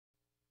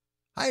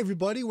Hi,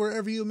 everybody,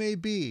 wherever you may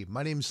be.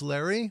 My name's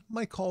Larry.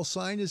 My call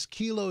sign is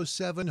Kilo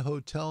 7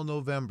 Hotel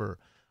November.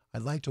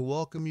 I'd like to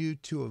welcome you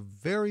to a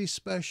very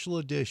special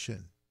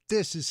edition.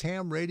 This is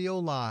Ham Radio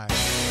Live.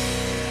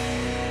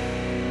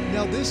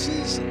 Now, this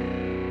is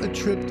a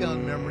trip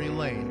down memory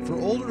lane. For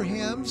older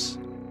hams,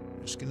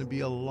 there's going to be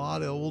a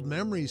lot of old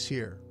memories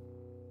here.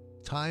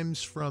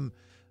 Times from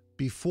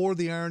before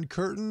the Iron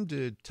Curtain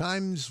to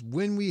times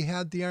when we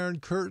had the Iron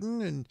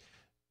Curtain, and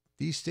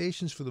these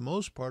stations, for the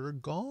most part, are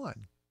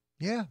gone.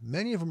 Yeah,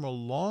 many of them are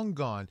long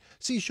gone.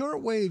 See,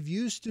 shortwave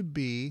used to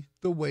be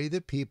the way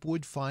that people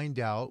would find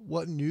out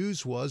what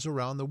news was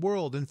around the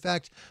world. In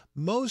fact,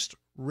 most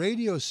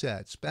radio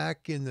sets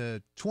back in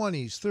the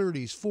 20s,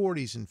 30s,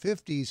 40s, and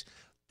 50s,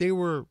 they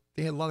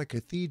had a lot of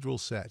cathedral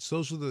sets.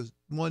 Those are the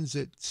ones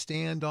that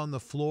stand on the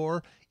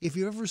floor. If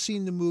you've ever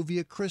seen the movie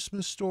A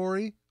Christmas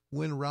Story,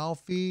 when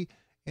Ralphie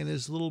and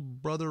his little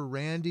brother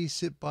Randy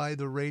sit by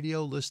the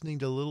radio listening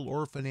to Little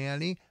Orphan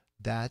Annie,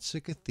 that's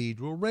a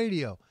cathedral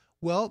radio.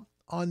 Well,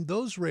 on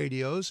those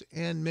radios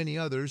and many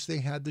others, they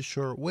had the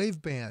shortwave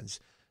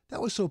bands.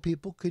 That was so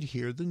people could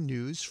hear the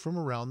news from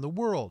around the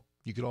world.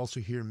 You could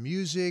also hear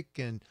music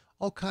and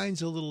all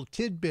kinds of little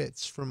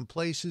tidbits from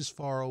places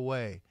far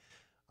away.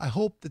 I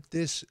hope that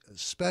this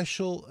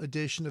special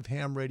edition of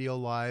Ham Radio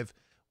Live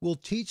will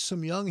teach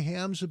some young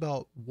hams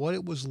about what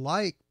it was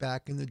like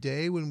back in the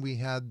day when we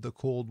had the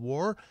Cold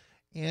War,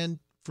 and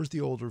for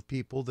the older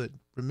people that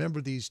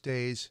remember these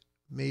days,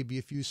 maybe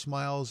a few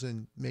smiles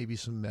and maybe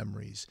some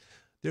memories.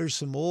 There's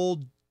some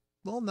old,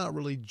 well, not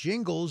really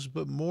jingles,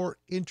 but more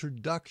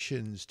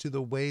introductions to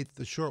the way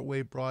the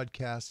shortwave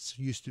broadcasts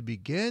used to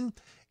begin.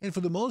 And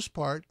for the most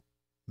part,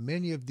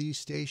 many of these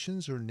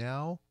stations are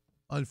now,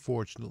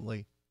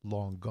 unfortunately,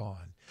 long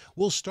gone.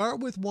 We'll start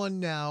with one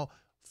now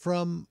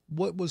from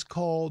what was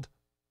called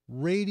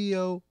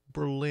Radio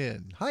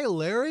Berlin. Hi,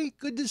 Larry.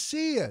 Good to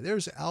see you.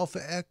 There's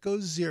Alpha Echo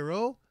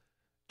Zero,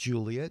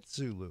 Juliet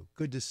Zulu.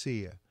 Good to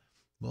see you.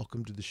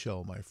 Welcome to the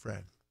show, my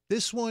friend.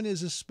 This one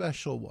is a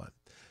special one.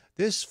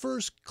 This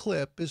first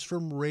clip is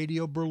from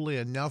Radio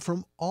Berlin. Now,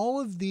 from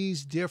all of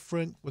these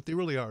different, what they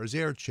really are is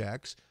air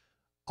checks,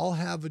 I'll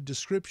have a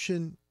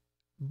description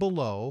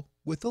below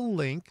with a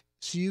link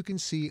so you can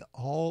see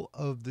all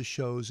of the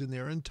shows in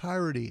their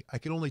entirety. I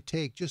can only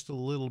take just a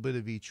little bit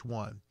of each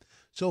one.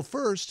 So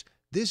first,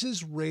 this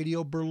is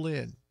Radio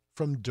Berlin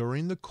from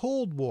during the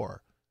Cold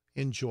War.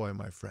 Enjoy,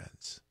 my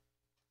friends.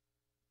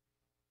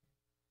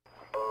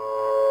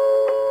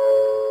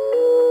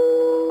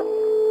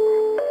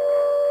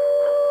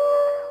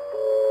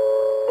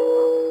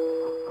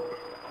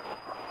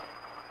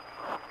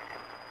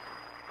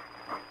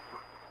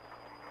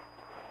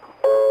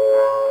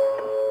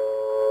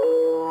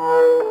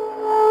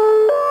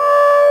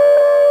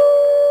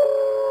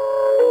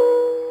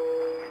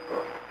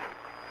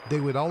 They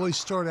would always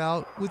start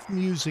out with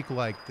music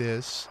like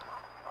this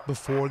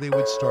before they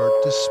would start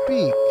to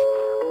speak.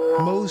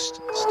 Most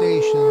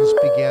stations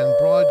began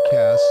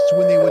broadcasts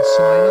when they would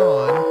sign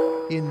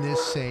on in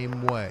this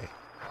same way.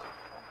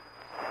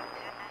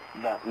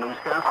 That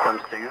newscast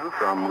comes to you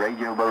from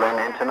Radio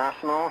Berlin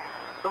International,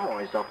 the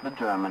voice of the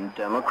German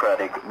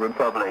Democratic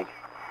Republic.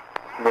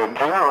 The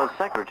General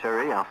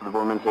Secretary of the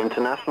Women's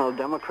International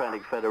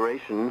Democratic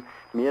Federation,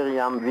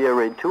 Miriam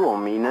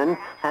Tuominen,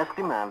 has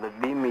demanded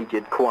the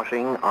immediate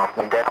quashing of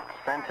the death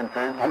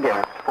sentences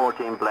against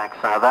 14 black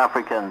South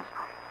Africans.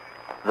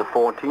 The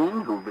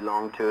 14, who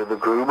belong to the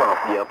group of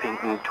the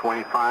Uppington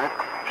 25,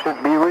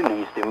 should be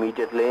released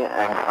immediately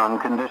and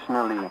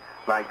unconditionally,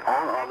 like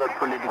all other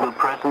political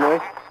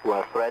prisoners who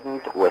are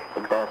threatened with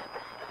death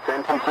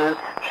sentences,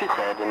 she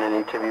said in an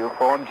interview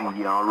for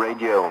GDR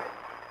Radio.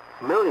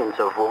 Millions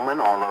of women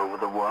all over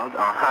the world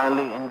are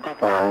highly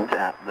indignant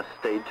at the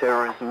state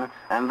terrorism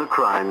and the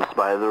crimes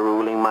by the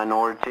ruling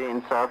minority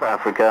in South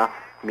Africa,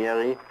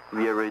 Miri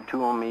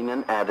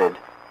Tuominen added.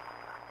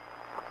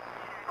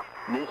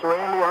 The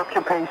Israeli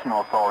occupation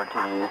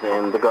authorities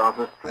in the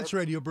Gaza Strip... That's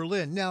Radio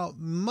Berlin. Now,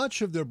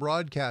 much of their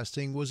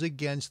broadcasting was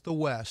against the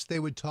West. They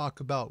would talk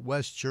about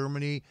West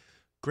Germany,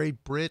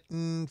 Great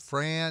Britain,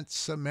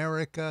 France,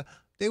 America.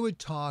 They would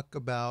talk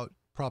about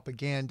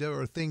propaganda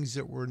or things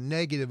that were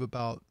negative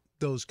about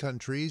those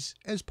countries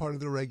as part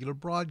of the regular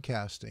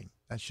broadcasting.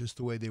 That's just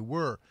the way they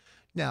were.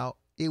 Now,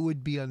 it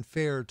would be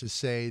unfair to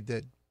say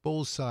that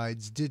both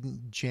sides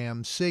didn't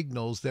jam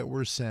signals that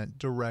were sent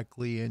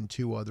directly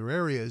into other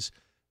areas.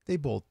 They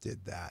both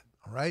did that,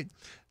 all right?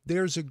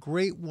 There's a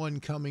great one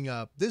coming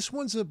up. This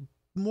one's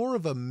more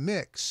of a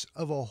mix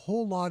of a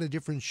whole lot of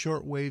different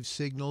shortwave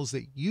signals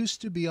that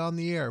used to be on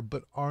the air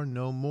but are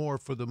no more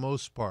for the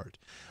most part.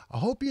 I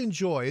hope you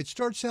enjoy. It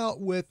starts out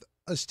with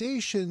a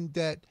station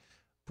that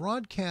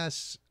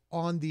broadcasts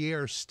on the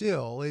air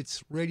still.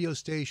 It's radio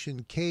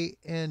station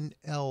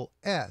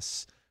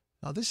KNLS.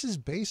 Now, this is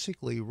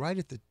basically right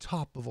at the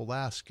top of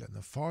Alaska, in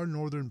the far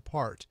northern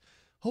part.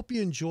 Hope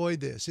you enjoy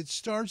this. It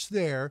starts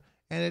there,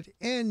 and it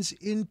ends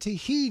in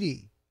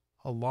Tahiti.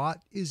 A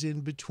lot is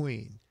in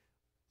between.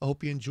 I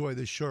hope you enjoy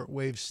the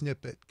shortwave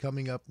snippet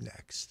coming up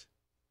next.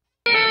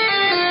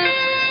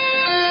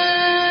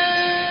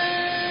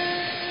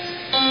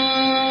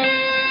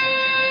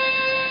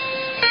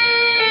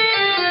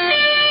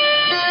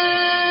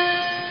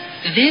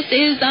 This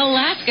is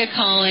Alaska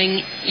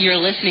calling. You're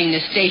listening to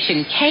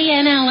station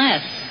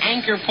KNLS,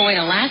 Anchor Point,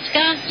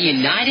 Alaska,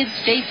 United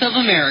States of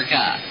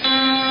America.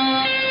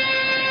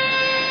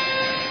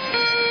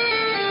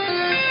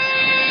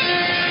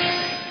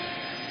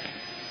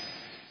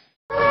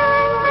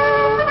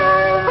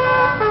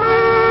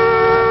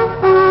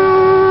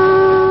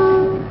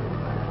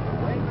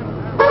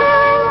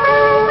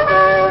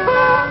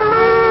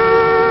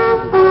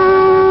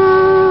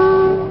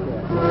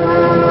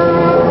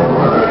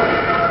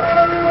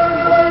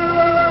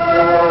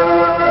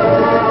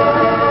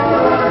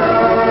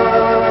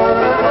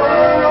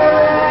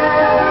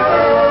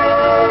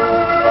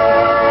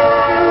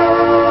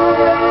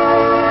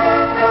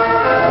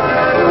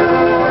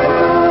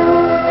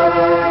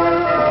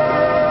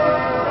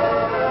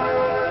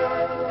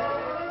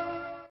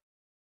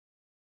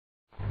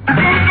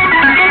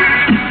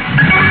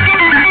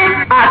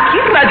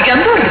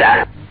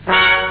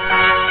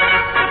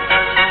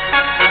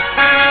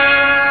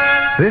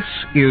 This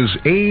is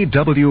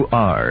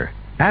AWR,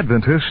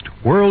 Adventist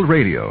World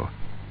Radio.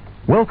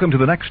 Welcome to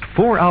the next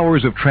 4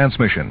 hours of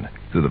transmission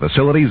through the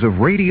facilities of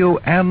Radio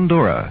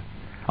Andorra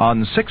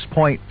on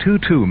 6.22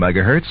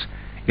 megahertz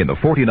in the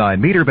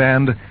 49-meter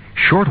band,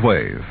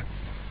 shortwave.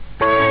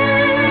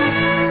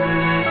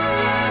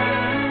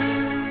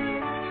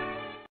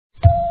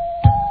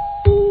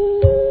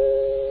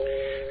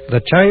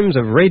 The chimes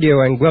of Radio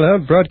Anguilla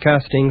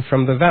broadcasting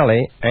from the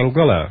valley,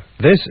 Anguilla.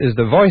 This is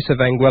the voice of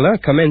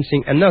Anguilla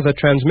commencing another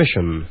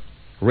transmission.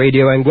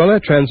 Radio Anguilla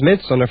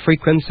transmits on a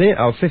frequency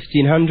of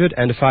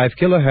 1505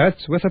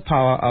 kilohertz with a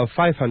power of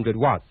 500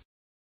 watts.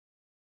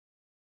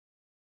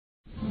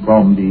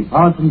 From the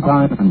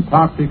Argentine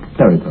Antarctic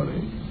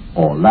Territory,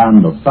 or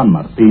land of San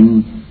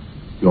Martin,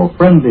 your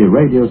friendly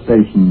radio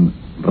station,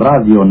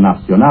 Radio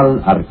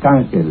Nacional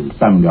Arcángel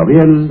San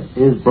Gabriel,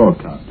 is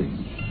broadcasting.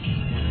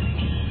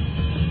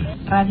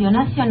 Radio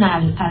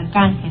Nacional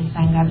Arcángel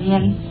San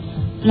Gabriel,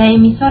 la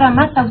emisora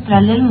más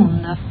austral del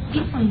mundo,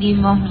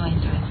 difundimos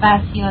nuestro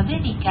espacio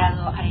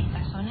dedicado a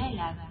esta zona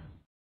helada.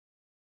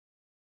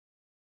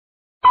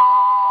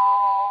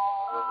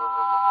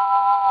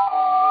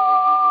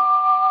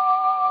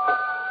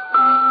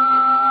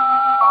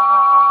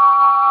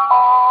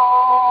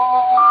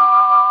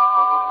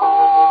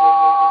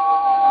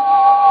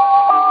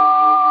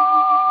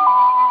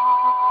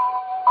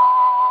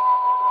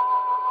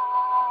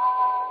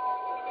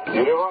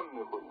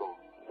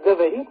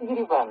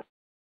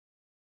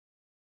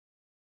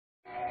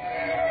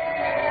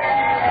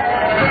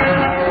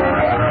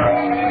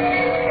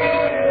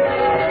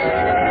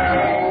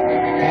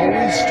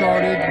 Always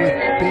started with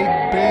Big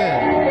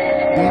Ben,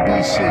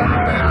 BBC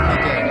back in the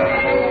day.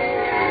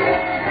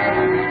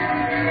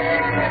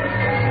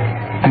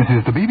 This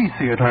is the BBC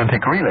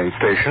Atlantic Relay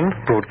Station,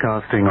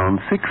 broadcasting on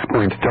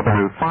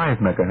 6.005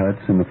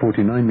 megahertz in the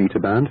 49-meter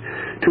band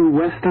to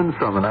Western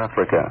Southern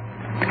Africa.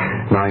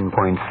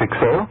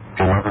 9.60,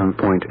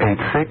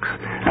 11.86,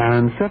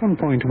 and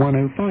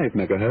 7.105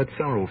 megahertz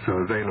are also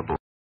available.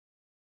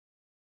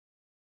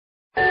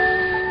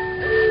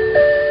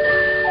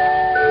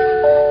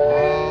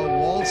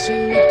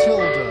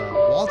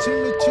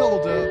 Waltzing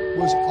Matilda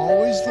was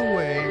always the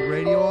way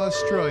Radio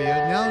Australia,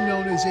 now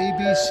known as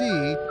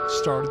ABC,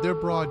 started their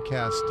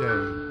broadcast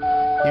day.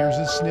 Here's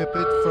a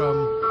snippet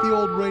from the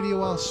old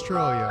Radio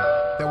Australia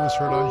that was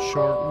heard on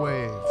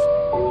shortwave.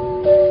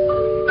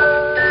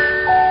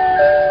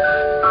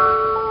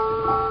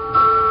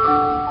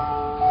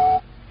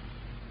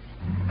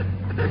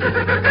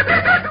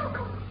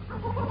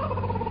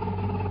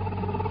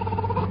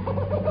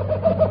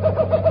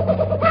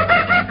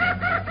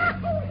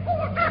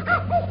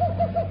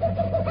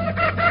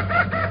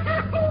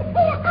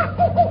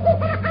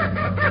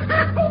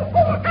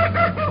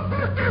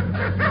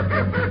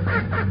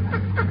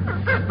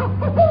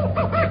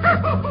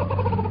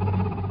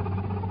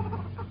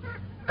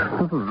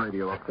 This is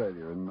Radio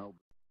Australia in Melbourne.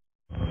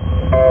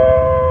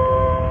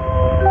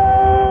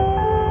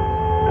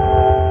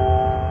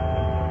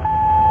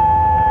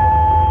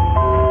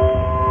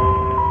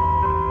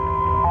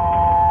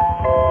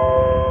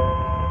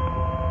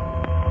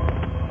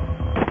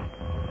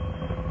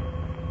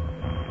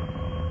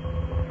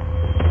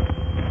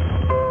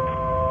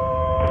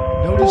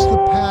 Notice the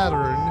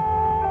pattern,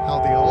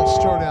 how they all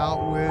start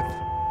out with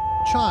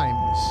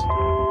chimes.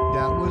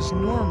 That was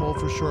normal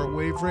for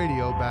shortwave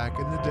radio back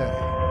in the day.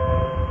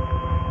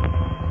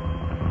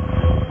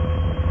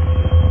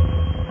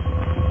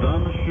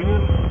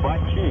 Danışır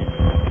Bakı,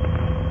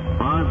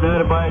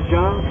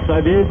 Azerbaycan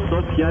Sovyet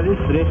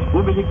Sosyalist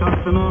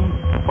Respublikası'nın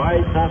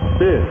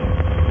payitahtı.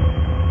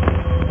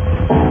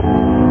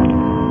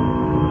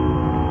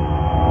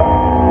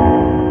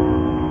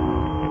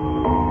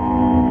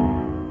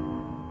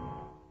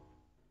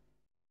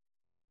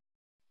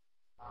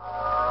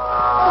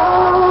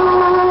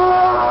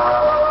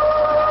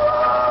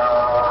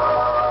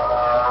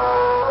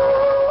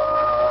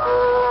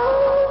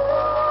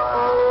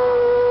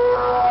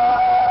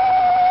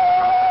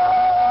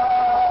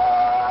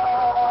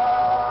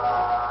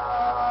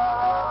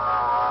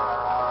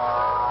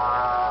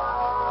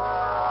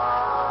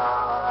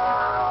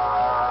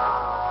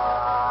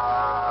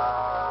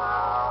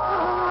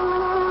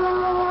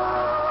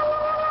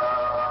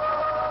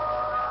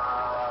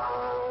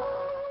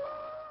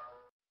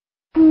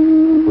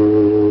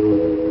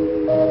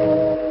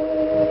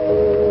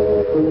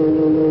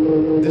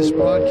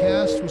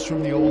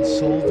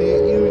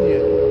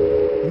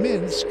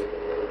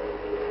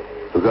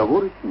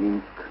 Говорить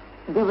Минск.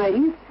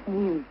 Говорит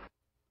Минск.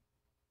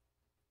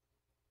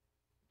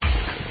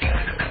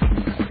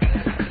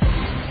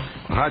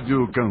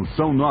 Rádio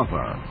Canção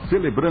Nova,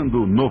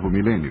 celebrando o novo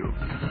milênio.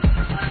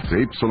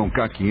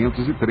 ZYK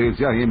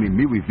 513 AM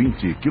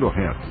 1020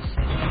 kHz.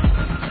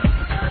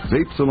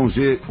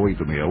 ZYG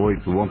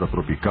 868, onda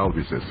tropical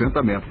de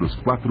 60 metros,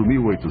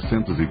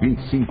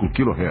 4.825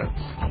 kHz.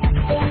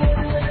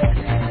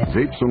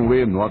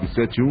 ZYE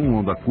 971,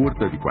 onda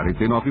curta de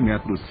 49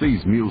 metros,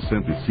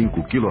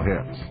 6.105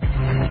 kHz.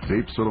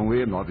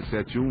 ZYE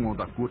 971,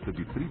 onda curta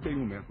de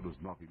 31 metros,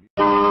 9.000.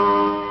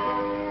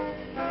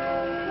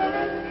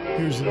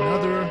 Here's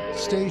another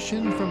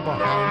station from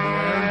behind the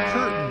Iron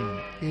Curtain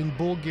in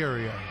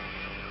Bulgaria.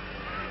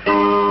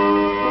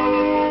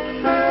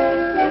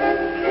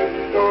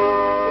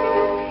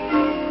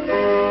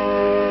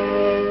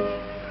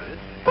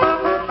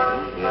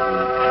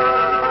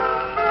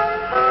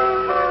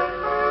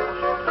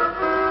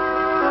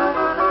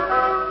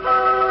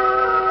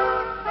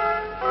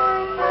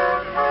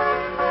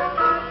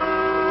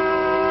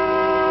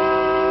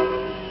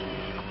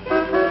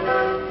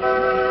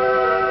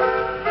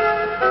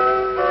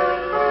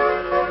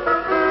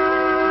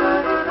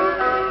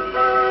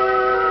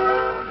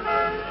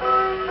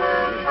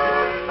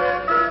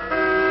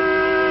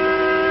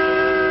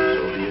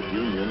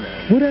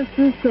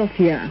 Burası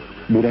Sofya.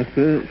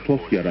 Burası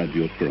Sofya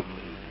Radyosu.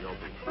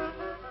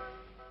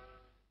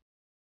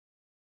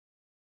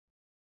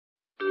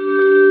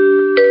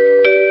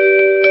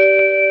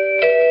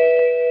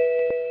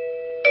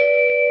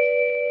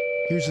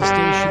 Here's a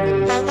station that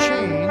has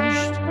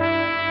changed.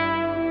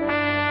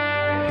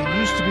 It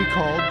used to be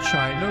called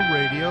China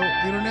Radio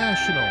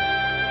International.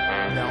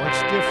 Now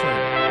it's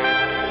different.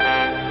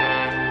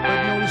 But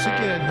notice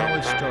again how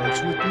it starts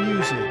with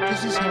music.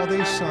 This is how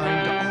they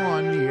signed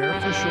on the air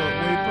for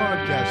shortwave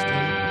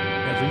broadcasting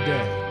every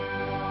day.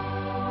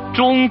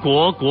 中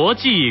国国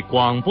际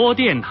广播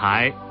电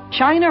台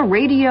China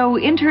Radio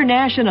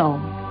International.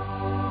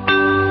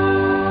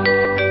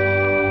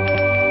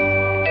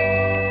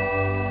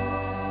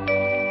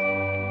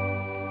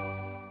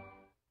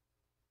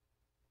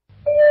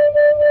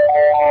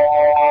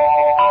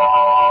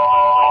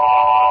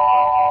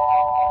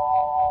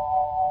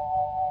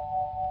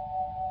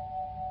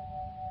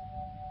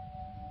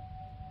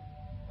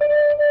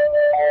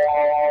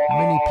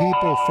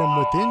 People from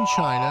within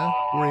China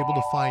were able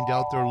to find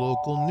out their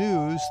local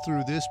news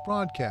through this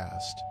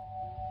broadcast.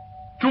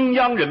 中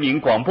央人民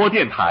广播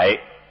电台，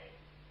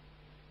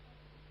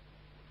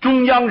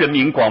中央人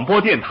民广播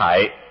电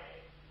台，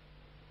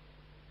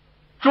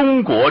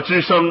中国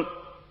之声。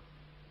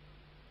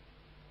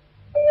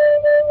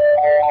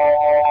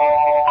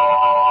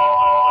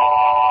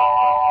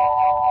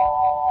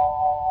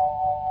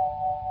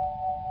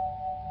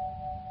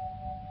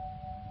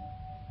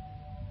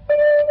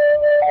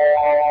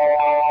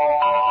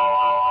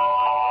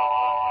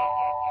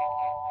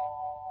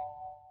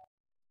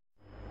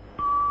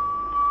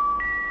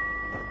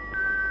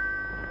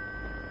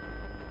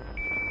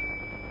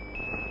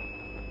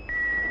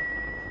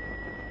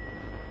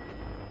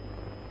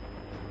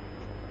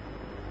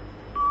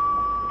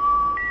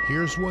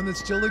Here's one that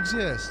still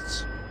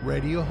exists,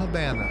 Radio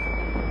Havana.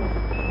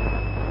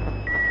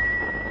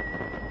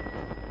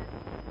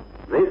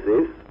 This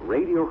is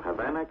Radio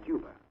Havana,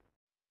 Cuba.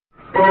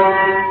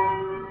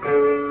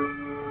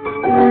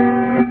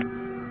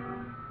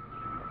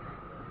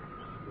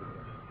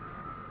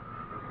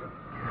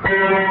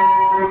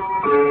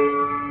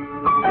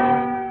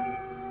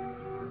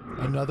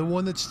 Another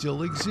one that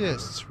still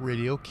exists,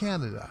 Radio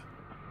Canada.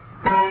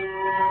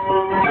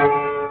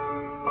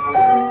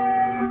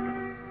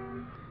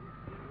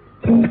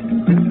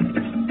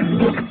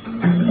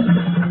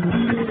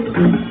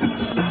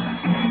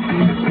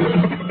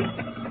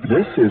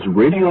 This is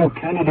Radio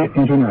Canada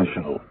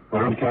International,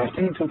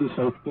 broadcasting to the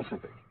South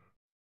Pacific.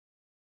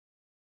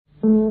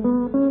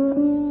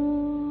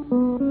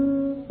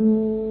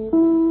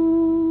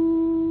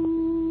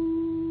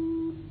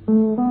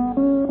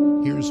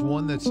 Here's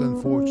one that's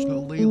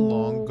unfortunately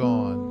long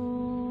gone.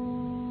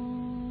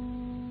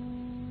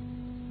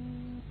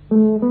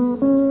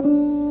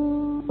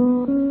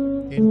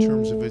 In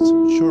terms of its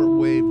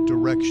shortwave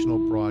directional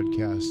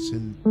broadcasts,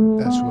 and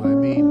that's what I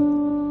mean.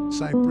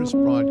 Cyprus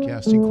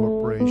Broadcasting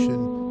Corporation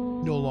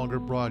no longer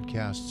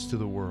broadcasts to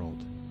the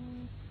world.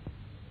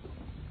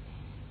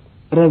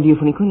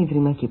 Ραδιοφωνικό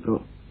Ίδρυμα Κύπρου.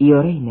 Η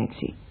ώρα είναι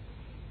 6.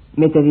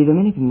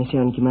 Μεταδιδομένη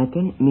επιμεσαίων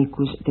κυμάτων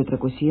μήκους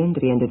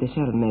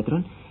 434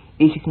 μέτρων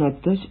ή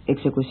συχνότητος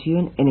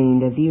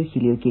 692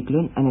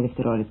 χιλιοκύκλων ανά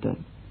δευτερόλεπτο.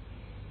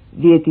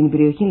 Δια την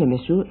περιοχή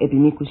Λεμεσού επί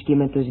μήκους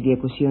κύματος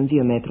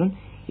 202 μέτρων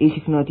ή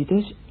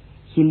συχνότητος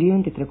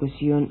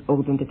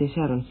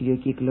 1484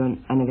 χιλιοκύκλων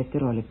ανά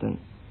δευτερόλεπτο.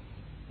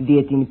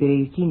 Δια την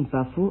περιοχή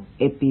Πάφου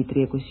επί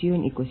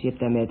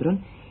 327 μέτρων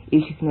η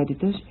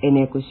συχνότητος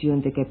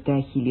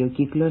 917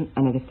 χιλιοκύκλων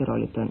ανά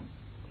δευτερόλεπτο.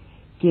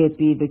 Και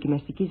επί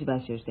δοκιμαστικής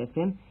βάσεως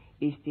FM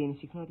στην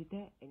συχνότητα...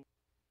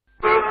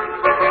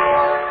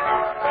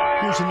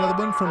 Here's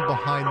another one from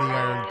behind the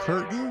Iron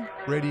Curtain,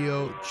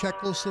 Radio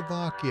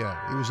Czechoslovakia.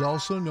 It was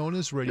also known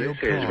as Radio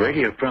Prague. This is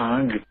Radio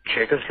Prague,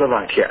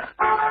 Czechoslovakia.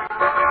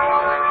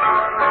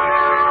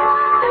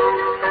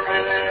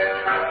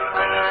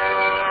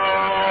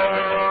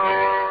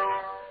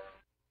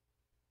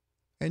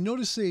 And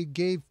notice they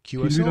gave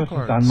QSL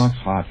cards.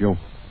 Danmarks Radio.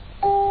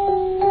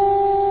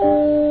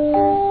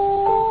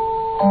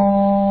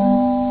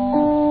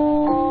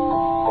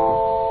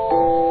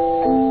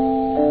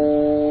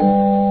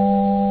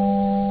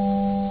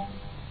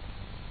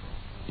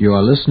 You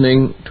are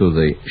listening to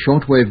the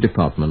Shortwave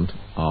Department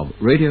of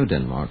Radio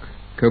Denmark,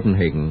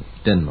 Copenhagen,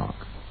 Denmark.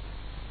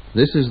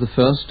 This is the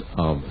first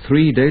of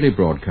 3 daily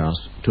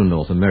broadcasts to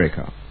North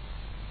America.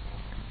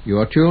 You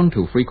are tuned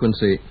to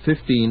frequency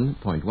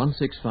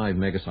 15.165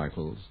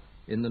 megacycles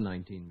in the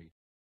 19 meters.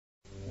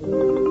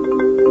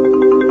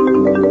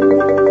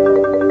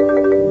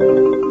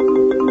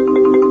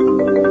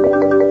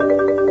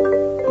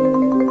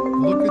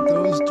 Look at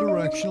those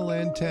directional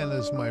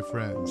antennas, my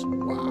friends.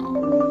 Wow.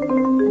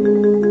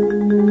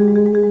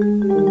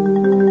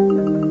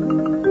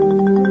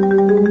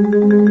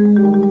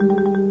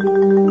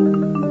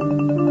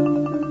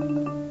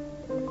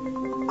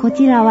 こ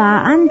ちら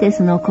はアンデ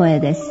スの声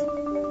です。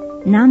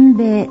南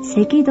米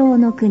赤道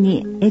の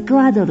国エ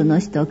クアドルの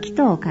首都キ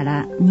トーか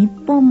ら日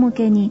本向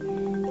けに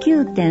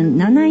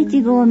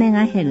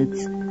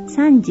 9.715MHz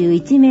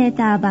 31メー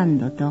ターバン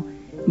ドと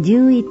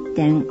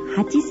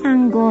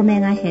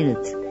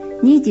 11.835MHz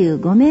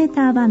 25メー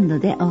ターバンド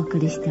でお送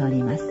りしてお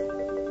ります。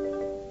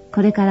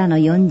これからの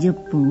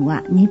40分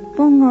は日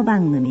本語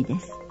番組で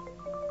す。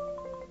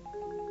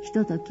ひ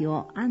ととき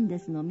をアンデ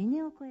スの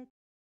峰を越え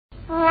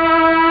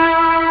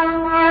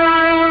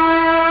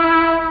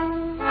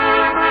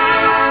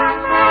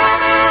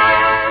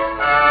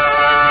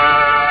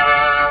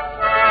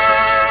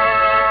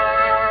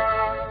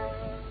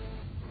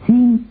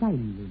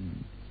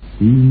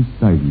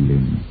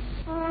Silence.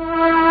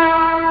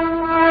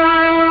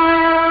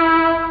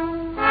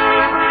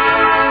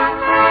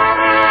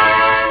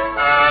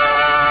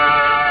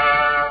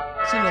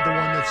 It's another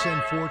one that's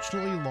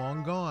unfortunately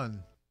long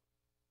gone.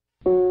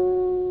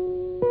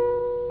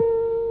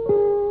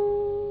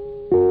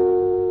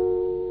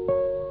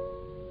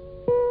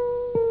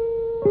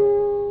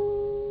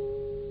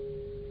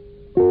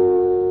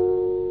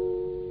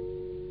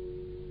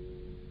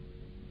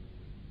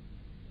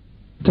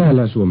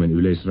 Täällä Suomen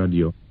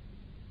Yleisradio.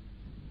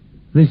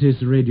 This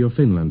is Radio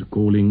Finland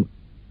calling.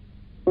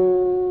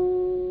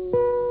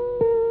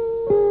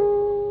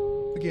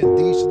 Again,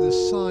 these are the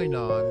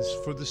sign-ons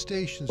for the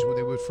stations where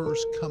they would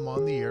first come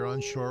on the air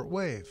on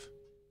shortwave.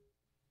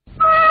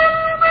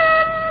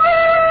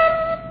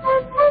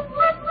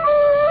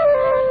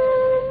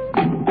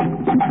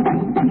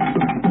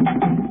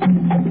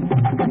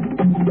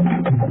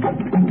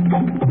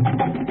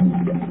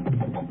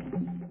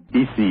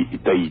 Ici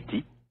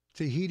Tahiti.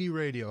 Tahiti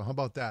Radio, how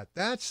about that?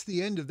 That's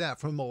the end of that.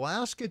 From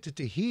Alaska to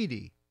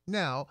Tahiti.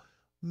 Now,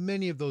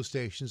 many of those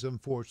stations,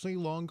 unfortunately,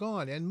 long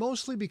gone, and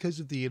mostly because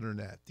of the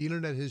internet. The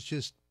internet has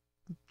just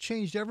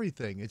changed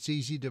everything. It's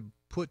easy to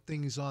put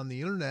things on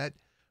the internet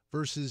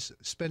versus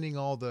spending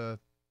all the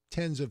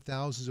tens of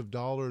thousands of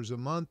dollars a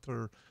month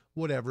or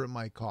whatever it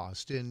might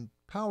cost in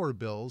power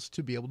bills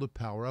to be able to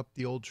power up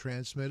the old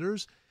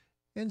transmitters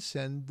and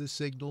send the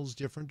signals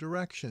different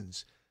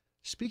directions.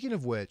 Speaking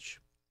of which,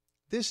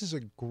 this is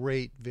a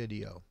great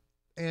video,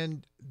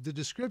 and the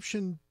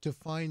description to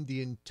find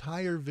the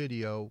entire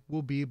video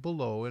will be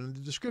below in the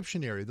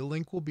description area. The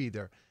link will be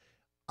there.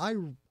 I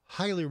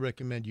highly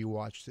recommend you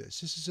watch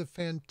this. This is a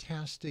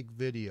fantastic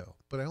video,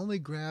 but I only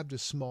grabbed a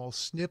small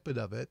snippet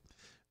of it.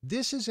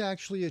 This is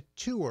actually a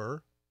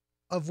tour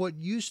of what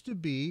used to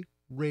be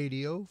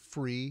Radio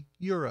Free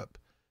Europe.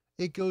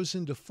 It goes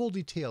into full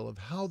detail of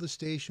how the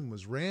station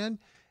was ran,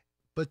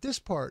 but this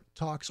part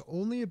talks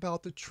only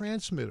about the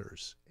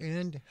transmitters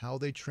and how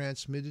they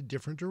transmitted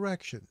different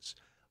directions.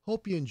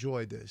 Hope you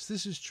enjoyed this.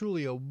 This is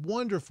truly a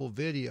wonderful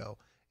video.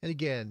 And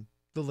again,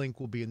 the link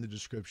will be in the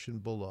description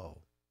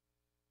below.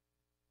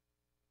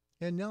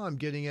 And now I'm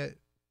getting a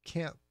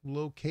can't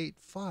locate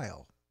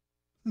file.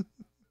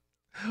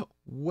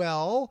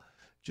 Well,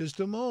 just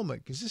a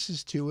moment, because this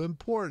is too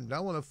important. I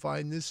want to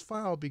find this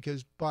file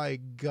because by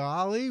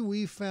golly,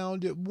 we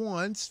found it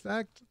once. In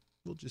fact,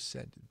 we'll just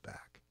send it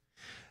back.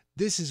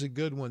 This is a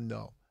good one,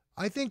 though.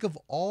 I think of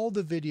all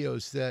the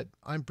videos that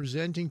I'm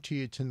presenting to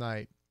you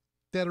tonight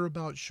that are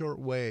about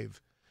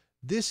shortwave,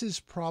 this is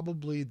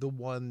probably the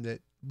one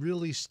that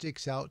really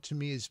sticks out to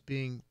me as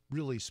being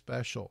really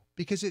special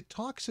because it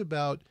talks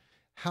about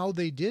how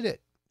they did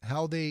it,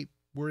 how they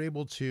were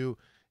able to,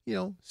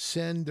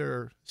 send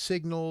their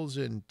signals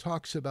and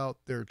talks about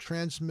their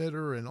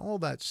transmitter and all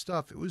that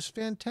stuff. It was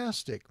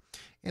fantastic.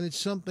 And it's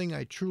something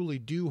I truly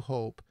do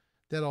hope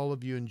that all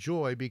of you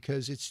enjoy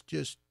because it's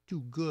just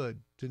too good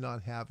to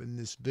not have in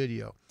this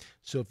video.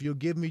 So if you'll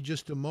give me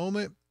just a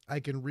moment, I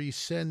can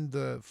resend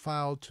the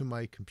file to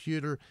my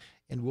computer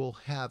and we'll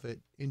have it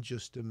in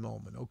just a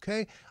moment,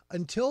 okay?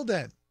 Until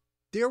then,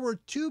 there were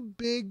 2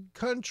 big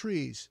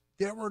countries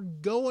that were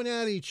going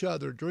at each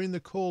other during the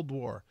Cold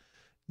War.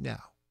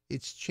 Now,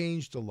 it's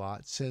changed a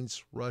lot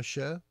since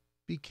the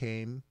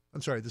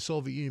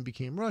Soviet Union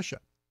became Russia.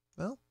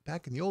 Well,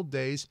 back in the old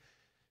days,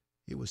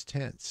 it was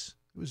tense.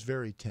 It was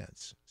very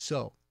tense.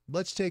 So,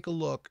 let's take a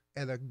look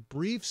at a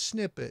brief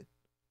snippet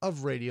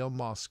of Radio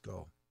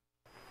Moscow.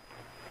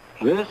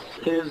 This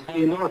is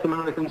the North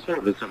American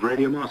service of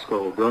Radio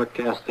Moscow,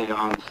 broadcasting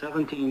on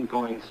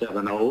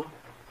 17.70,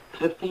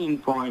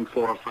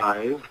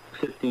 15.45,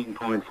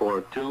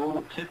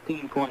 15.42,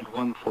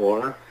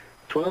 15.14,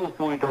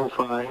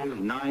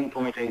 12.05,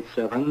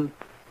 9.87,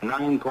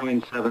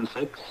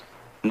 9.76,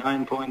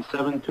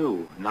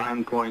 9.72,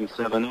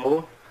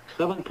 9.70,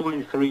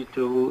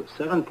 7.32,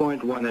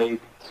 7.18,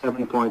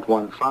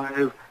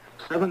 7.15,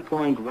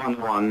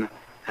 7.11,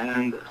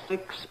 and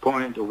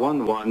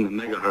 6.11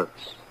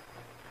 megahertz.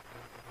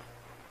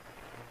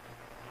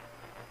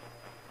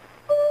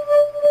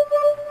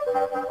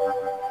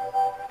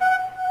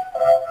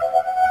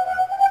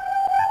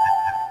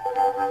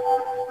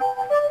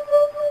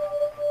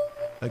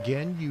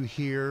 Again, you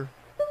hear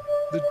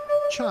the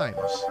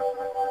chimes.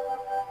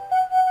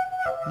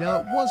 Now,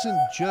 it wasn't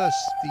just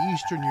the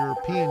Eastern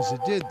Europeans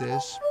that did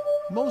this.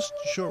 Most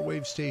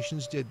shortwave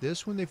stations did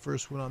this when they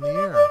first went on the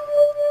air.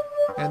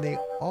 And they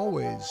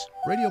always,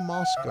 Radio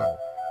Moscow,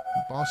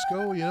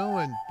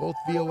 and both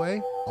VOA,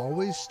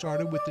 always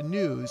started with the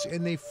news,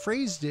 and they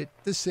phrased it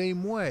the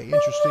same way,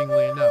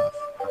 interestingly enough.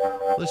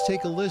 Let's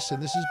take a listen.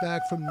 This is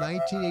back from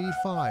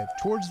 1985,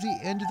 towards the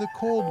end of the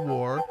Cold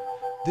War.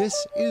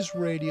 This is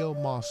Radio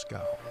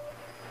Moscow.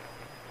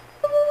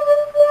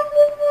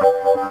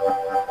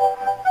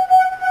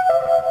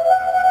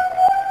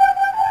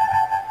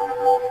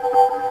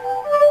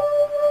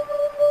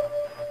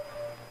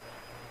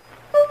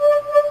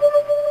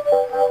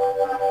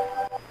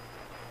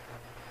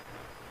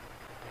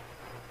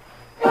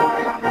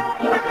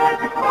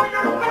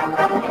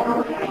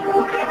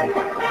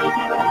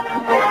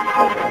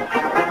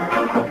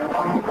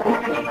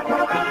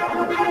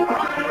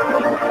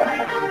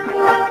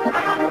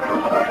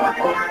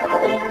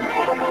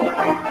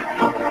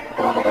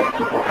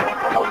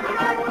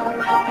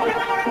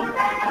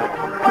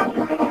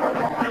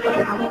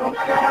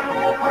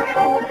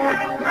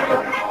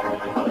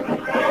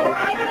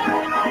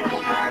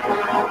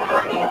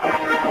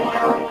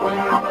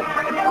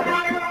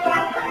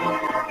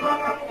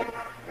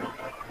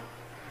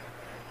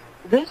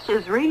 This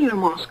is Radio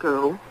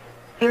Moscow.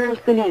 Here's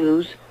the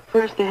news.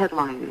 First, the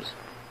headlines.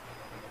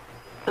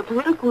 The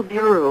Political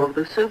Bureau of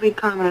the Soviet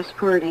Communist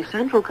Party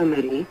Central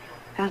Committee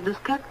has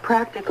discussed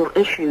practical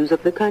issues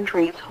of the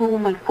country's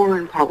home and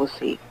foreign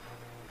policy.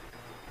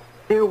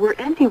 There were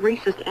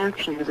anti-racist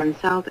actions in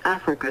South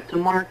Africa to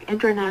mark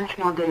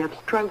International Day of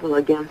Struggle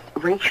Against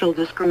Racial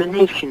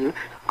Discrimination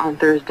on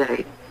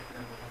Thursday.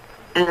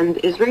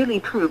 And Israeli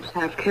troops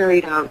have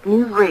carried out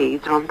new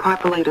raids on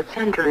populated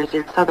centers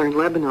in southern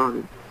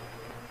Lebanon.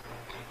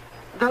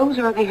 Those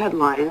are the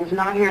headlines.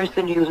 Now here's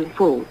the news in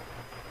full.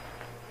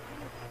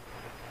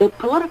 The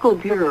Political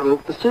Bureau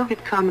of the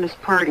Soviet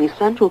Communist Party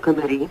Central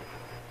Committee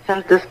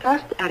has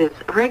discussed at its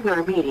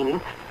regular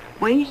meeting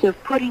ways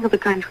of putting the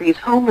country's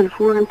home and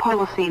foreign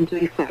policy into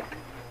effect.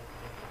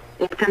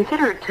 It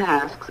considered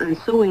tasks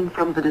ensuing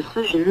from the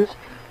decisions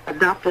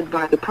adopted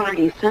by the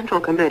party's Central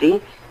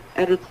Committee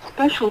at its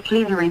special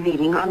plenary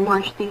meeting on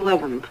March the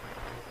 11th.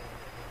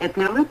 It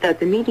noted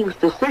that the meeting's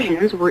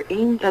decisions were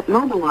aimed at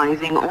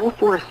mobilizing all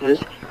forces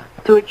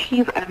to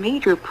achieve a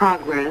major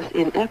progress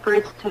in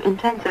efforts to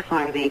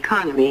intensify the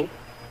economy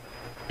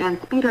and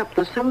speed up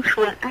the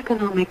social and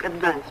economic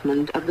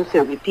advancement of the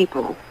Soviet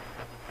people.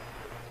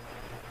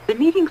 The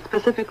meeting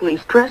specifically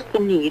stressed the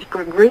need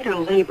for greater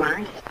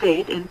labor,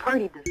 state, and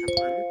party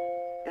discipline,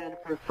 and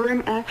for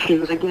firm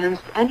actions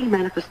against any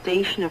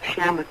manifestation of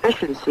sham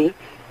efficiency,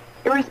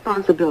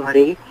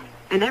 irresponsibility,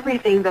 and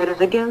everything that is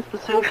against the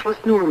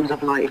socialist norms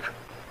of life.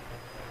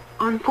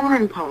 On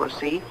foreign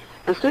policy,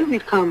 the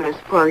Soviet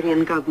Communist Party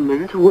and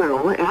government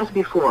will, as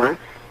before,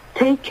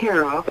 take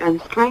care of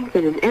and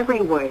strengthen in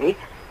every way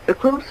the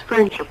close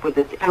friendship with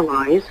its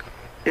allies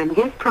and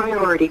give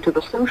priority to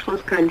the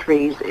socialist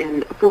countries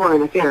in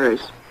foreign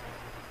affairs.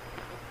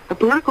 The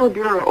Political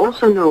Bureau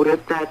also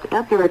noted that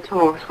at their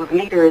talks with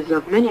leaders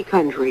of many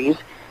countries,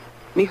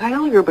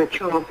 Mikhail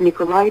Gorbachev,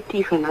 Nikolai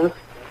Tikhonov,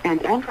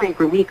 and Andrei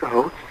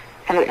Gromyko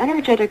had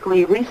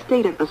energetically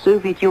restated the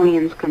Soviet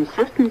Union's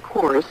consistent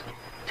course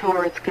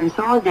towards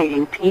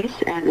consolidating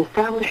peace and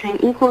establishing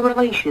equal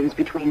relations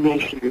between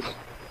nations.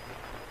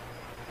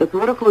 The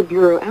Political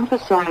Bureau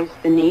emphasized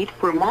the need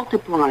for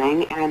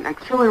multiplying and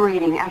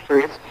accelerating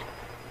efforts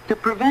to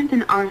prevent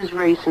an arms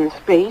race in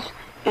space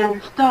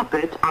and stop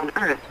it on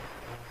Earth.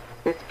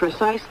 It's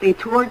precisely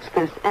towards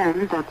this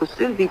end that the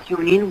Soviet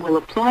Union will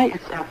apply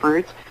its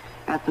efforts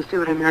at the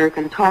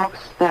Soviet-American talks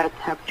that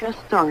have just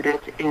started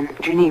in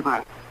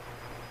Geneva.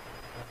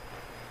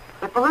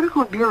 The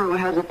Political Bureau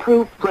has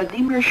approved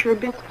Vladimir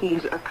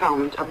Sherbetsky's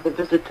account of the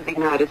visit to the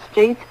United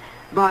States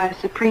by a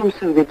Supreme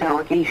Soviet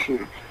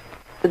delegation.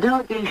 The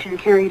delegation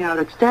carried out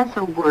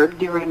extensive work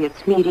during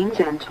its meetings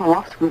and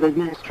talks with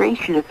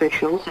administration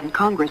officials and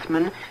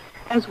congressmen,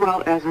 as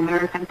well as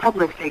American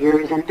public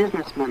figures and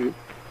businessmen.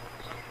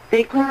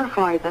 They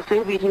clarified the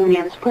Soviet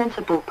Union's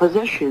principal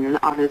position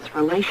on its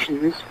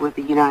relations with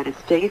the United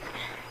States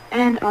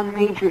and on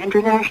major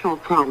international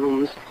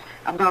problems,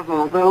 above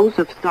all those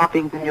of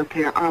stopping the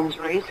nuclear arms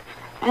race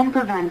and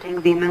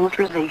preventing the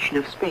militarization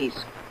of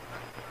space.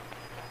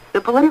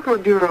 The Political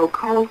Bureau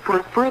called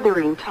for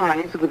furthering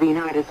ties with the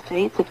United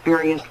States at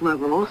various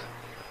levels,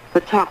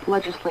 the top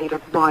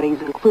legislative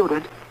bodies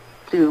included,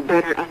 to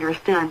better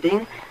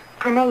understanding,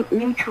 promote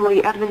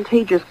mutually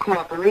advantageous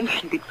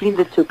cooperation between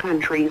the two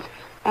countries,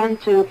 and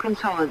to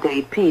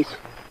consolidate peace.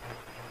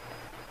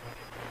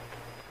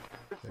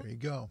 There you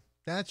go.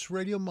 That's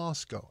Radio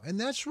Moscow, and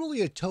that's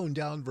really a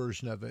toned-down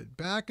version of it.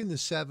 Back in the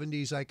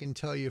 70s, I can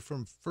tell you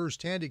from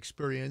first-hand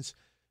experience,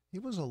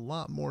 it was a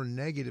lot more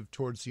negative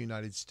towards the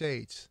United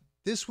States.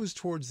 This was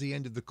towards the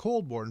end of the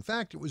Cold War. In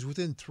fact, it was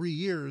within 3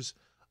 years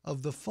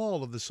of the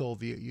fall of the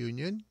Soviet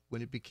Union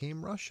when it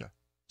became Russia.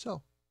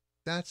 So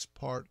that's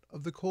part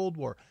of the Cold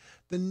War.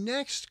 The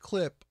next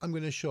clip I'm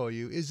going to show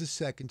you is the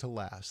second to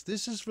last.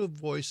 This is for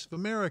Voice of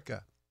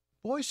America.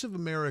 Voice of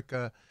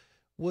America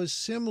was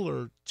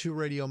similar to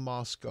Radio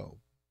Moscow.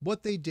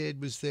 What they did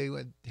was they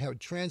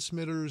had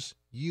transmitters,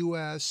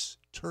 U.S.,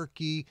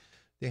 Turkey.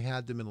 They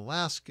had them in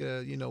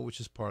Alaska, which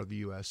is part of the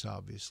U.S.,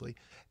 obviously.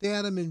 They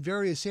had them in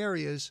various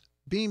areas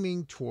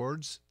beaming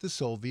towards the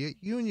Soviet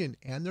Union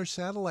and their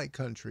satellite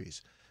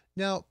countries.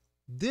 Now,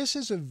 this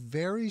is a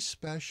very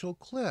special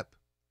clip.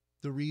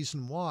 The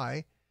reason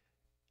why,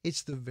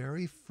 it's the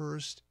very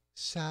first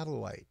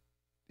satellite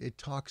it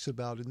talks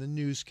about in the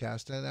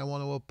newscast, and I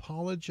want to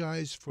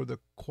apologize for the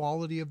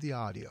quality of the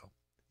audio.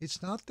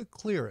 It's not the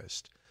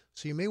clearest,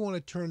 so you may want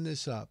to turn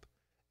this up,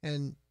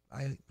 and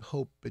I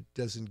hope it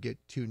doesn't get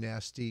too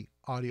nasty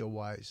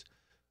audio-wise.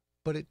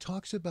 But it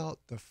talks about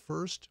the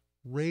first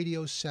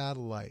radio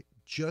satellite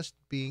just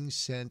being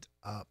sent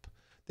up.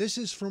 This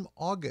is from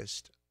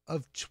August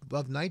of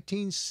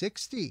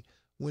 1960,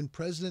 when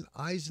President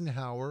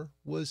Eisenhower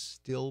was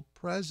still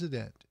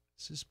president.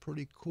 This is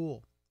pretty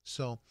cool.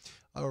 So,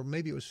 or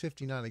maybe it was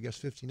 59, I guess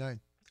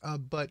 59.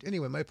 But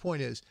anyway, my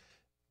point is,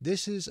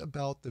 this is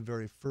about the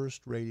very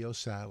first radio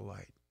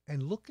satellite.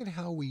 And look at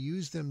how we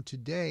use them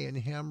today in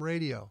ham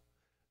radio.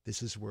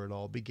 This is where it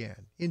all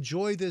began.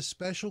 Enjoy this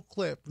special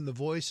clip from the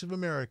Voice of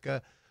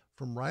America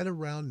from right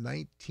around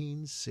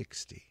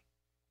 1960.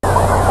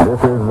 This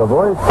is the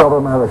Voice of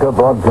America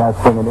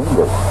broadcasting in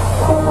English.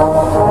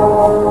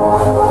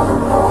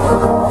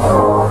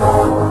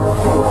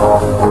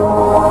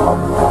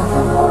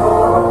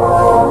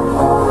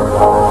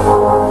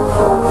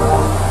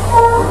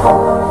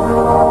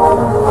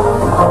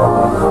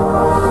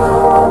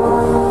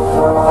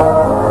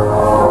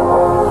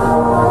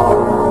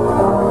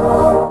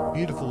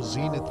 Beautiful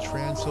Zenith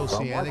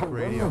Transoceanic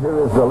Radio.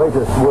 Here is the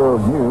latest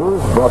world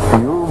news brought to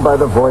you by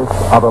the Voice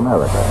of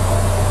America.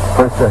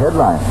 First, the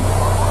headlines.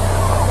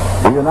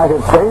 The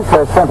United States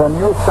has sent a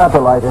new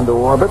satellite into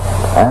orbit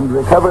and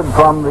recovered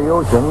from the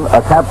ocean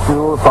a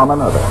capsule from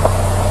another.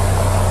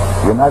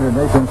 United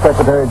Nations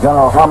Secretary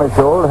General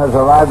Hammarskjöld has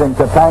arrived in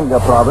Katanga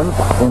province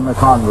in the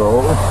Congo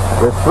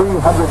with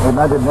 300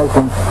 United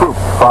Nations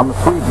troops from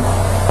Sweden.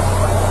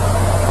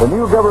 The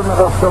new government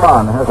of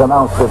Sudan has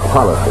announced its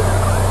policy,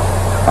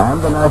 and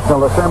the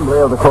National Assembly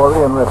of the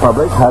Korean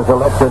Republic has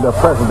elected a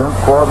president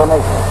for the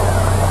nation.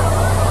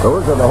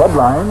 Those are the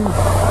headlines.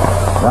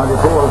 Now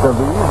details of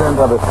these and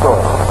other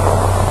stories.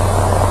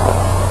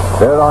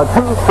 There are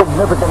two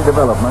significant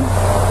developments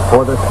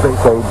for the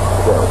space age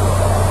today.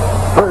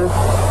 First,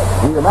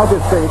 the United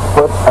States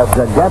put a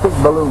gigantic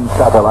balloon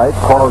satellite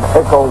called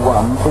Echo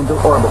 1 into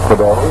orbit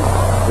today,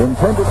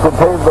 intended to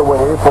pave the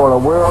way for a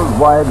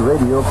worldwide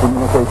radio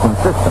communication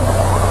system.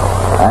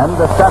 And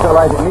the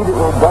satellite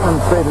immediately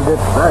demonstrated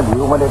its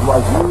value when it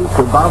was used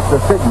to bounce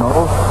a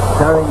signal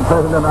carrying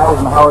President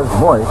Eisenhower's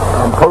voice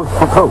from coast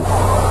to coast,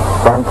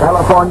 from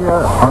California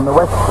on the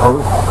west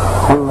coast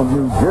to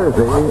New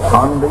Jersey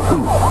on the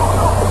east.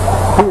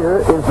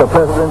 Here is the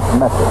President's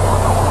message.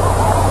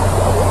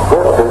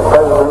 This is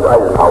President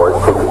Eisenhower's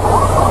speaking.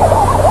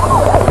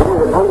 It is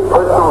a great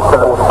personal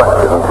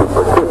satisfaction to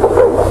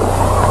participate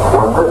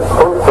in this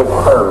space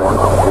experiment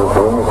in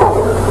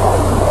communication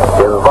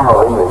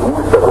involving the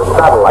use of a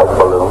satellite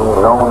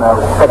balloon known as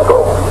Echo.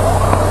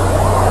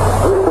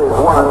 This is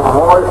one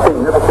more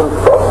significant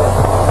step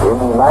in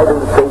the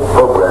United States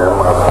program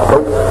of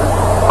space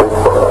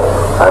research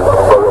and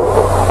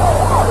exploration.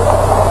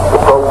 The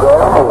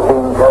program is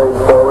being carried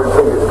forward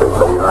vigorously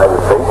by the United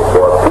States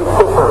for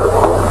peaceful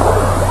purposes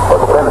for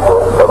the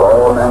benefit of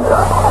all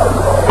mankind.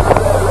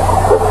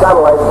 The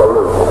satellite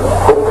balloon,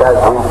 which has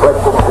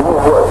reflected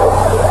these words,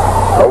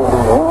 may be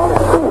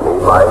used freely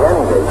by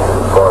any nation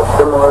for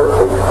similar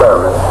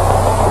experiments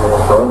in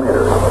its own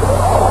area.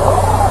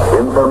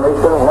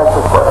 Information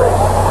necessary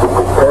to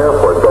prepare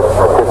for such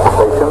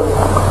participation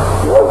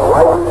was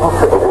widely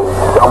distributed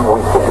some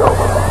weeks ago.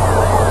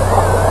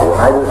 The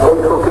United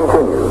States will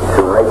continue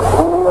to make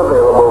freely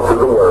available to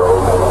the world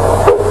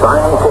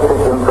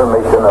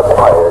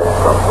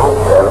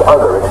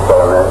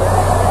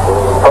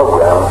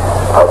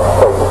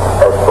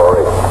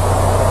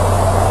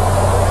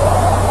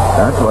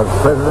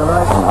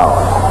hour.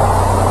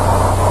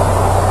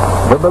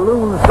 The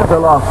balloon set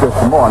aloft this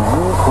morning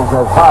is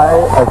as high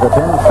as a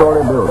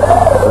 10-story building,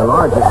 the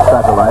largest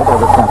satellite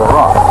ever sent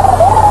aloft.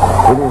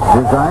 It is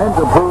designed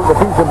to prove the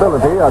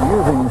feasibility of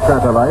using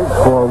satellites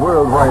for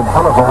worldwide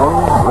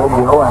telephone,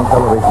 radio, and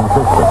television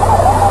systems.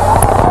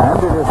 And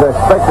it is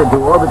expected to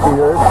orbit the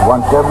Earth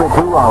once every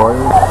 2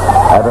 hours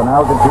at an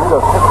altitude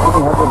of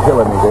 1,500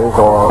 kilometers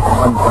or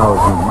 1,000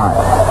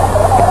 miles.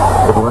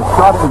 It was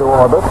shot into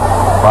orbit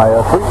by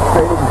a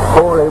 3-stage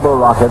four-able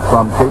rocket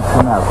from Cape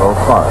Canaveral,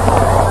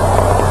 Florida.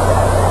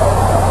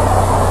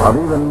 Of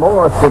even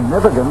more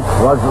significance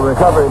was the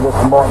recovery this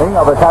morning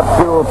of a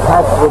capsule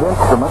packed with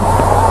instruments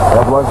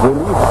that was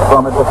released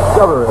from a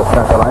Discoverer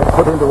satellite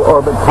put into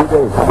orbit 2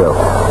 days ago.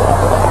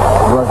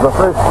 It was the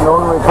first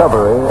known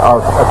recovery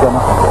of such an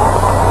object,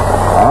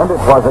 and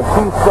it was a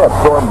key step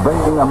toward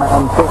bringing a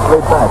man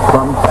safely back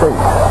from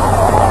space.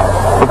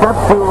 The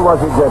capsule was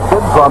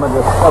ejected from a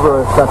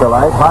Discoverer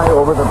satellite high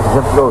over the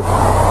Pacific Ocean.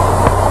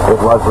 It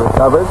was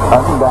recovered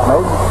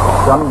undamaged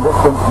some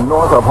distance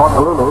north of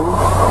Honolulu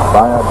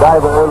by a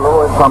diver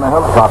lowered from a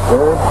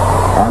helicopter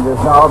and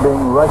is now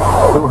being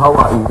rushed to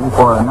Hawaii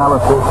for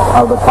analysis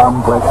of the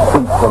complex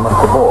instruments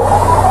aboard.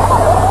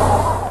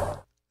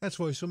 That's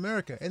Voice of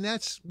America. And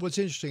that's what's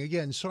interesting.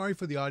 Again, sorry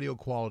for the audio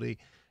quality.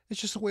 It's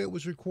just the way it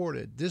was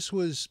recorded. This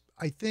was,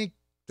 I think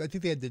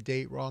they had the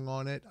date wrong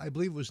on it. I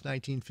believe it was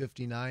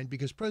 1959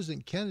 because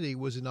President Kennedy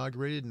was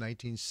inaugurated in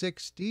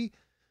 1960.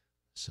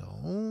 So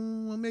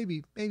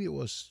maybe it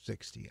was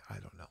 60. I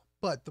don't know.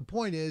 But the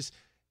point is,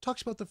 it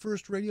talks about the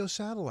first radio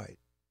satellite.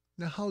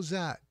 Now, how's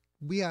that?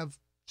 We have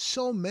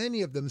so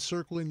many of them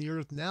circling the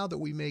Earth now that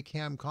we make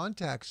ham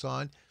contacts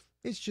on.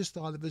 It's just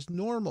thought of as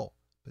normal.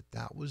 But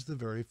that was the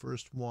very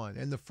first one.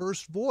 And the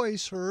first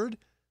voice heard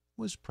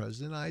was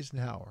President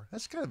Eisenhower.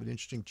 That's kind of an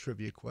interesting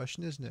trivia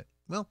question, isn't it?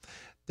 Well,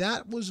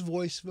 that was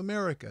Voice of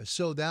America.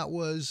 So that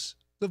was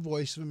the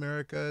Voice of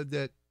America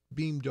that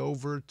beamed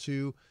over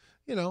to,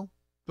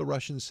 the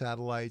Russian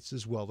satellites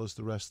as well as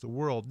the rest of the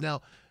world.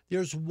 Now,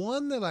 there's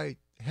one that I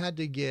had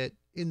to get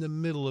in the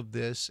middle of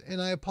this,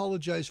 and I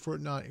apologize for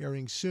it not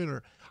airing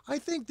sooner. I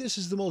think this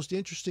is the most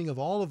interesting of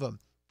all of them.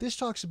 This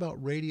talks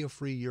about Radio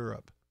Free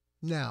Europe.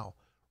 Now,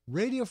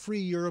 Radio Free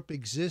Europe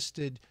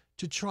existed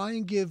to try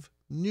and give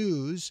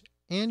news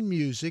and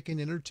music and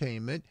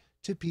entertainment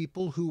to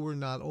people who were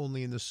not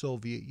only in the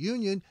Soviet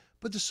Union,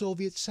 but the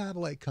Soviet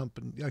satellite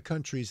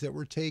countries that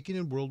were taken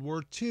in World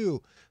War II.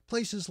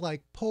 Places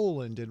like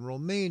Poland and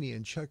Romania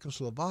and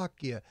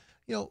Czechoslovakia,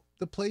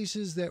 the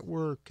places that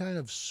were kind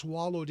of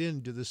swallowed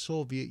into the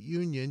Soviet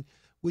Union,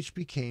 which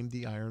became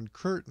the Iron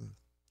Curtain.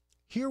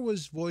 Here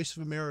was Voice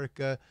of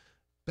America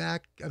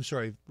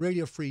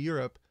Radio Free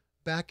Europe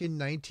back in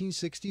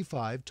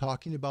 1965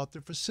 talking about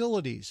their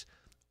facilities.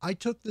 I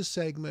took the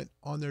segment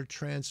on their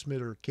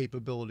transmitter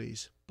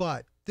capabilities,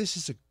 but this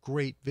is a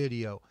great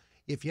video.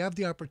 If you have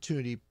the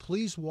opportunity,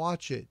 please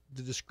watch it.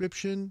 The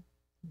description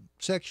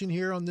section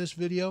here on this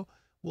video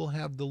will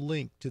have the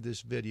link to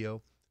this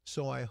video,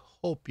 so I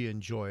hope you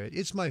enjoy it.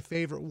 It's my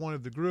favorite one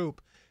of the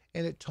group,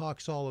 and it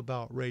talks all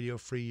about Radio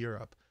Free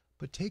Europe.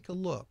 But take a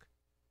look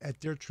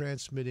at their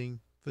transmitting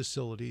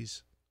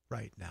facilities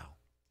right now.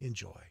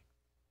 Enjoy.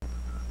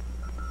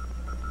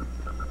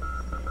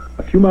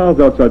 A few miles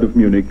outside of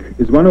Munich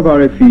is one of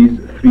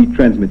RFE's 3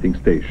 transmitting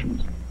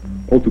stations.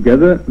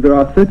 Altogether, there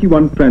are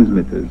 31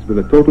 transmitters with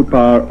a total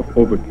power of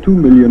over 2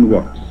 million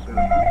watts.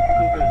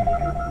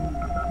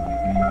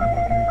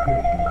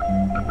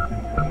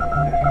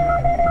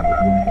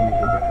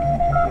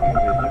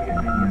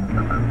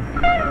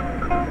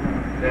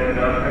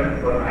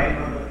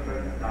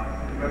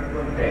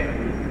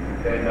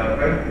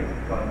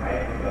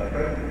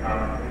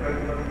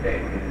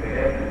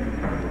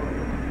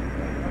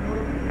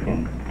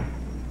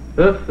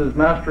 This is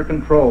Master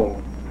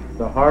Control,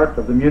 the heart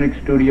of the Munich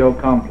studio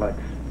complex.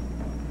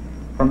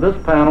 From this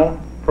panel,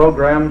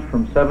 programs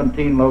from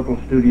 17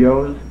 local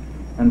studios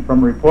and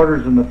from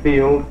reporters in the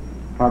field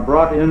are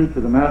brought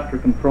into the Master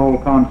Control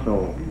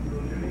console.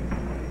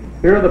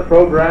 Here the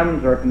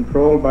programs are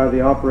controlled by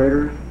the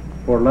operators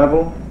for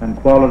level and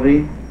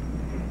quality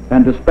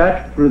and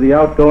dispatched through the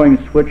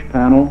outgoing switch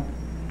panel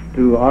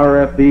to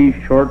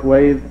RFB,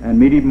 shortwave, and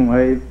medium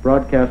wave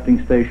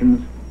broadcasting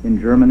stations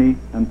in Germany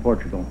and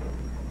Portugal.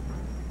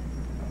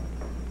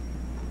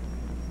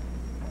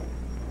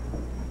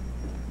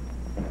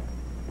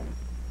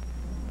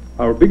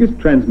 Our biggest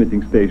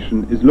transmitting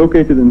station is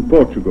located in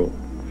Portugal,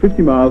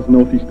 50 miles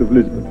northeast of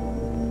Lisbon.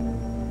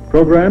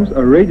 Programs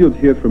are radioed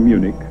here from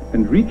Munich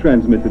and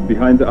retransmitted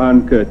behind the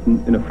Iron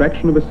Curtain in a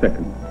fraction of a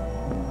second.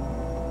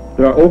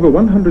 There are over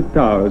 100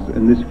 towers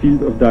in this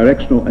field of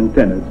directional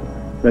antennas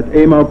that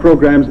aim our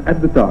programs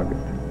at the target,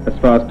 as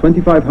far as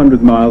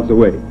 2,500 miles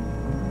away.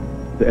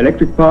 The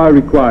electric power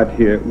required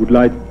here would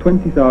light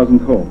 20,000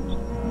 homes.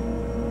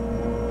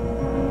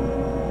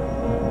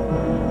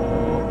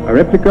 A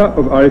replica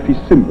of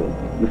RFE's symbol,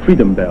 the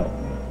Freedom Bell.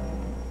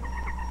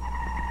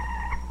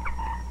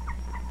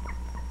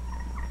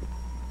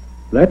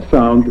 That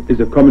sound is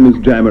a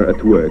communist jammer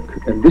at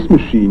work, and this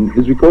machine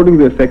is recording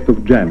the effect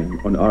of jamming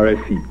on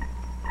RFE.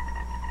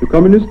 The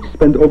communists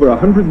spend over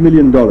 $100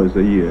 million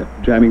a year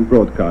jamming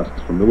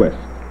broadcasts from the West.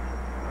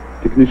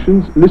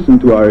 Technicians listen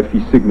to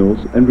RFE signals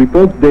and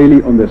report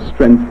daily on their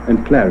strength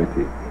and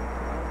clarity.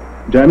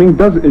 Jamming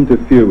does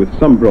interfere with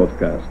some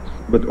broadcasts,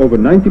 but over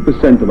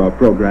 90% of our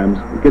programs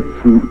get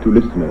through to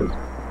listeners.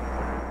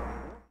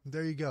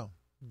 There you go.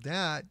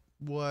 That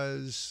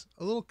was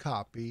a little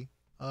copy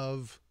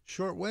of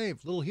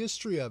Shortwave, little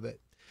history of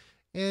it.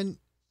 And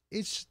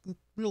it's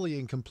really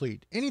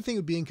incomplete. Anything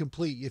would be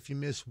incomplete if you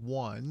miss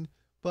one,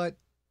 but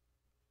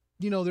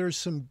you know, there's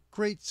some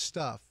great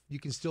stuff you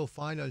can still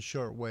find on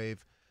Shortwave,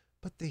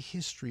 but the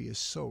history is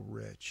so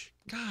rich.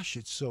 Gosh,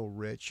 it's so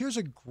rich. Here's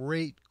a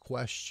great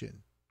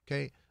question.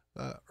 Okay.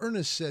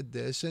 Ernest said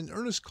this, and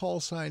Ernest's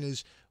call sign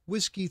is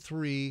Whiskey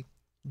 3,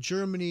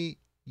 Germany,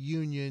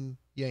 Union,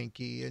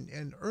 Yankee.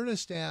 And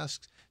Ernest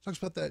talks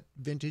about that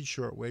vintage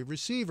shortwave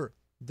receiver.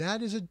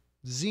 That is a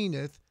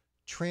Zenith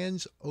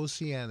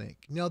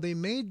transoceanic. Now, they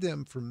made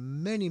them for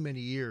many, many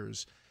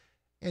years,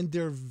 and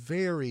they're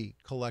very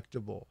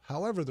collectible.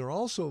 However, they're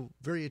also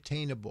very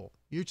attainable.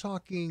 You're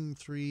talking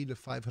 $300 to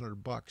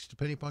 $500,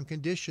 depending upon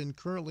condition,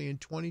 currently in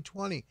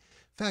 2020. In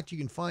fact, you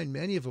can find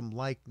many of them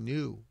like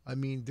new. I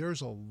mean,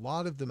 there's a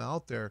lot of them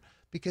out there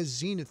because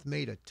Zenith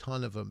made a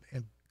ton of them,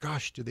 and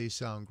gosh, do they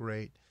sound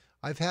great.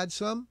 I've had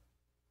some.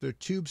 They're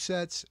tube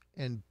sets,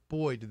 and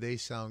boy, do they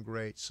sound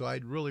great. So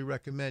I'd really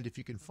recommend, if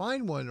you can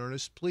find one,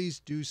 Ernest, please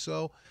do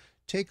so.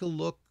 Take a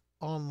look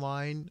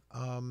online.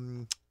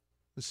 Let's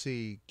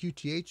see,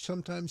 QTH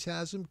sometimes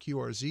has them,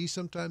 QRZ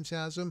sometimes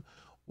has them,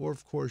 or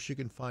of course you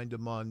can find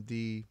them on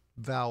the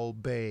Val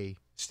Bay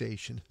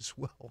station as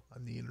well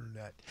on the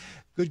internet.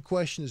 Good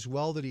question as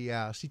well that he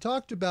asked. He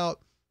talked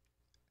about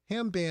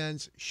ham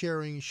bands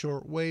sharing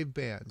shortwave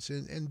bands,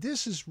 and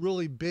this is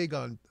really big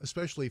on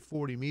especially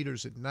 40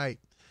 meters at night.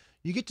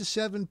 You get to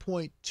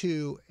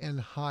 7.2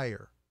 and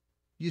higher,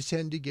 you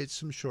tend to get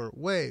some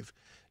shortwave.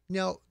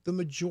 Now, the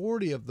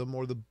majority of them,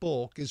 or the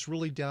bulk, is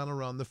really down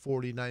around the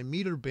 49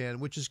 meter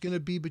band, which is going to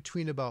be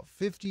between about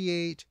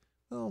 58,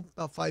 well,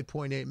 about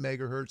 5.8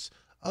 megahertz,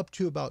 up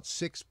to about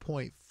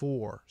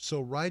 6.4.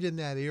 So right in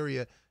that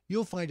area,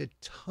 you'll find a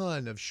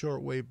ton of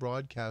shortwave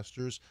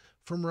broadcasters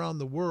from around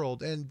the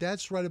world, and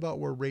that's right about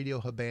where Radio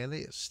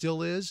Havana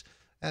still is.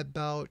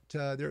 About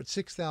they're at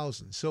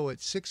 6,000. So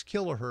at 6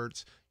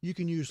 kilohertz, you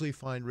can usually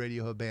find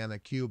Radio Havana,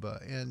 Cuba,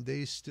 and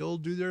they still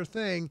do their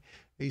thing.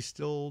 They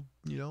still,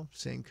 you know,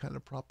 same kind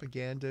of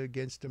propaganda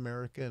against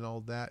America and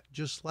all that,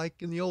 just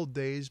like in the old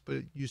days, but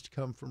it used to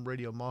come from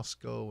Radio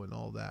Moscow and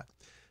all that.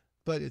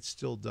 But it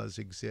still does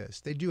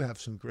exist. They do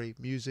have some great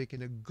music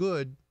and a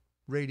good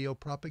radio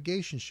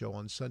propagation show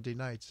on Sunday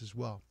nights as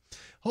well.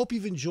 Hope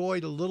you've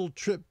enjoyed a little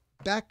trip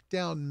back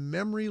down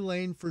memory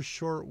lane for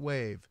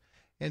shortwave.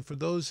 And for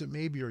those that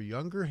maybe are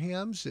younger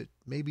hams that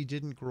maybe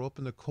didn't grow up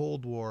in the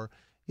Cold War,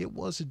 it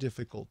was a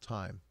difficult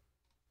time.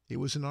 It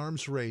was an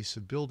arms race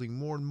of building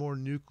more and more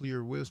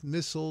nuclear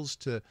missiles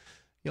to,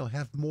 you know,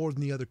 have more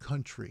than the other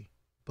country.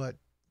 But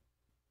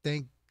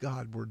thank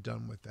God we're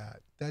done with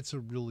that. That's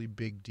a really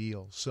big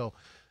deal. So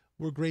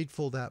we're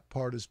grateful that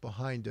part is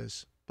behind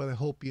us. But I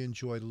hope you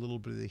enjoyed a little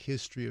bit of the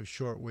history of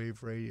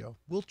shortwave radio.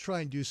 We'll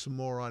try and do some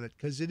more on it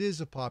because it is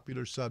a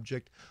popular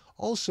subject.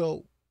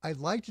 Also, I'd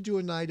like to do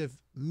a night of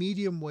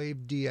medium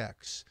wave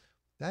DX.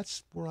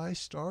 That's where I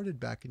started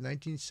back in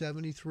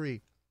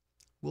 1973.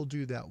 We'll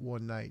do that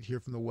one night here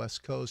from the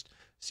West Coast.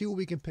 See what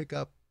we can pick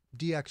up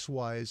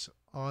DX-wise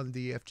on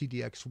the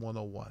FTDX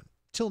 101.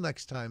 Till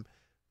next time,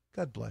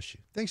 God bless you.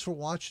 Thanks for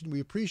watching.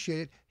 We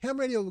appreciate it. Ham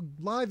Radio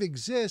Live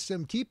exists,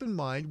 and keep in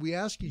mind, we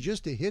ask you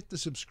just to hit the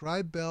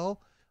subscribe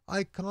bell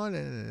icon,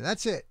 and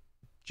that's it.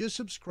 Just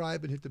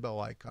subscribe and hit the bell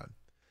icon.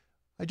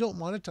 I don't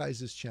monetize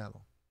this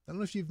channel. I don't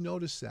know if you've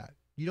noticed that.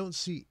 You don't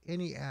see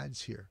any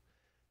ads here.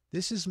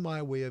 This is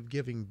my way of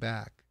giving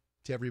back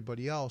to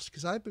everybody else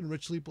because I've been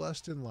richly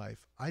blessed in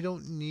life. I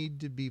don't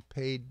need to be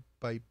paid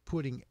by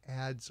putting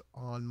ads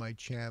on my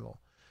channel.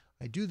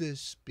 I do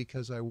this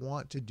because I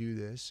want to do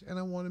this and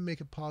I want to make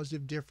a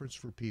positive difference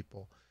for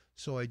people.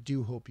 So I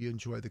do hope you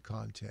enjoy the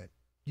content.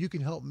 You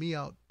can help me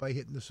out by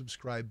hitting the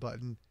subscribe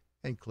button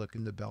and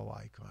clicking the bell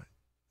icon.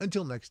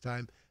 Until next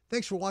time,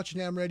 thanks for watching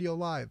Ham Radio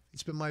Live.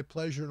 It's been my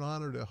pleasure and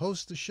honor to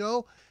host the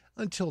show.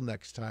 Until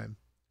next time,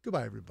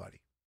 goodbye, everybody.